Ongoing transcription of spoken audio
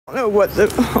I don't know what the,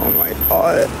 oh my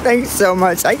god, thanks so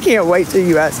much. I can't wait till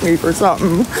you ask me for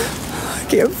something. I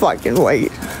can't fucking wait,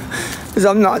 because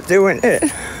I'm not doing it.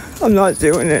 I'm not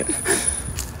doing it.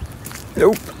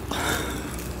 Nope.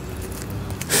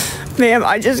 Ma'am,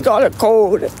 I just got a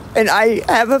cold, and I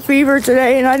have a fever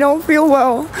today, and I don't feel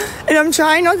well. And I'm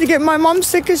trying not to get my mom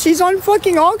sick, because she's on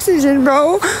fucking oxygen,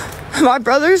 bro. My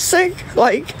brother's sick,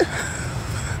 like...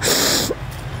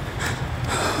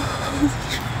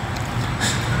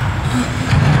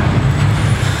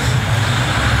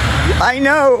 I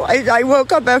know. I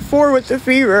woke up at 4 with the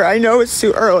fever. I know it's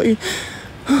too early.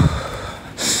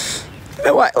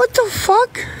 What the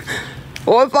fuck?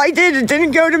 Well, if I did, it didn't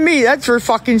go to me. That's for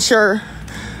fucking sure.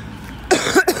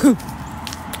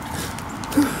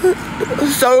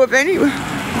 So if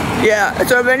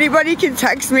anybody can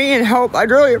text me and help, I'd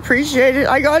really appreciate it.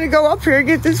 I gotta go up here and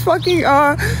get this fucking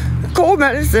cold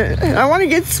medicine. I want to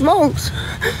get smoked.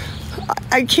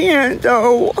 I can't,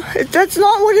 though. That's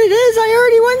not what it is. I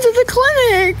already went to the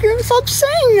clinic. Stop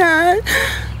saying that.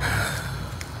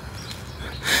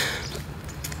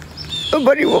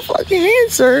 Nobody will fucking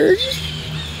answer.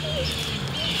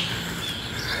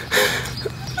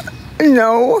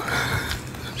 No.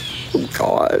 Oh,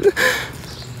 God.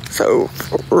 So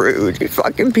rude, you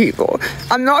fucking people.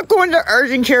 I'm not going to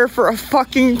urgent care for a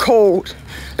fucking cold.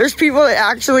 There's people that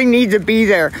actually need to be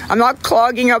there. I'm not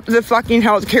clogging up the fucking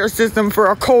healthcare system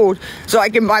for a cold so I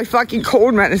can buy fucking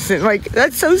cold medicine. Like,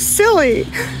 that's so silly.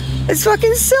 It's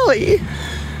fucking silly.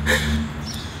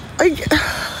 Like,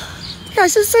 you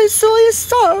guys just say silliest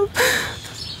stuff.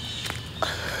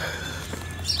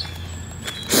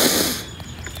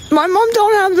 My mom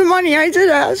don't have the money. I did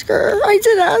ask her.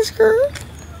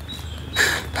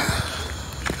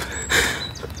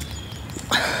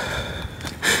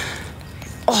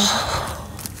 Oh,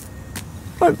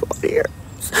 my body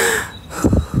hurts.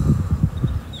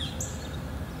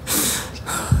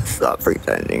 Stop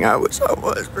pretending. I wish I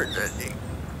was pretending.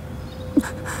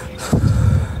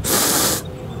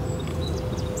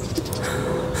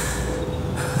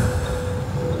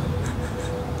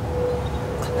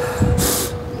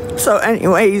 So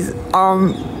anyways,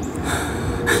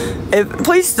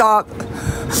 please stop.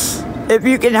 If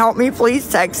you can help me, please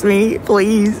text me,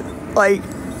 please. Like,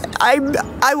 I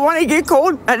want to get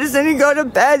cold medicine and go to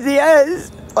bed,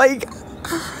 yes. Like,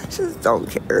 I just don't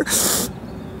care.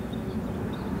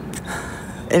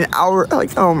 An hour,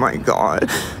 like, oh my god.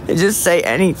 And just say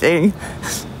anything.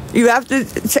 You have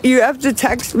to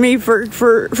text me for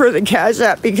the Cash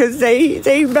App, because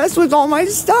they mess with all my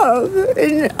stuff,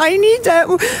 and I need that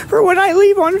for when I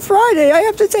leave on Friday. I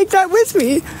have to take that with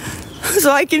me so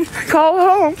I can call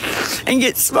home and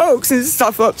get smokes and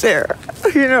stuff up there,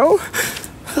 you know.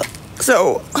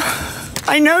 So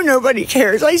I know nobody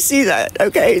cares. I see that.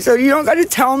 Okay, so you don't got to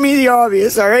tell me the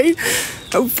obvious, all right?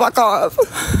 Oh, fuck off.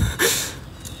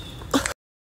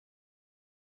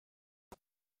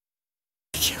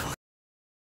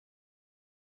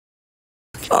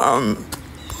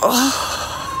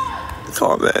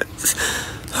 Comments.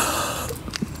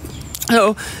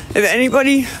 So, if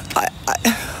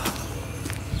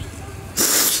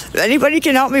anybody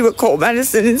can help me with cold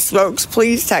medicine and smokes,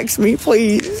 please text me,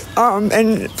 please.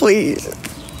 And please,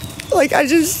 like, I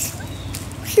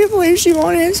can't believe she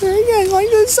won't answer again. Like,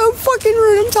 that's so fucking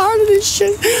rude. I'm tired of this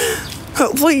shit.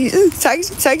 Oh, please,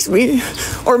 text me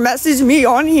or message me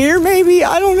on here, maybe.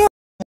 I don't know.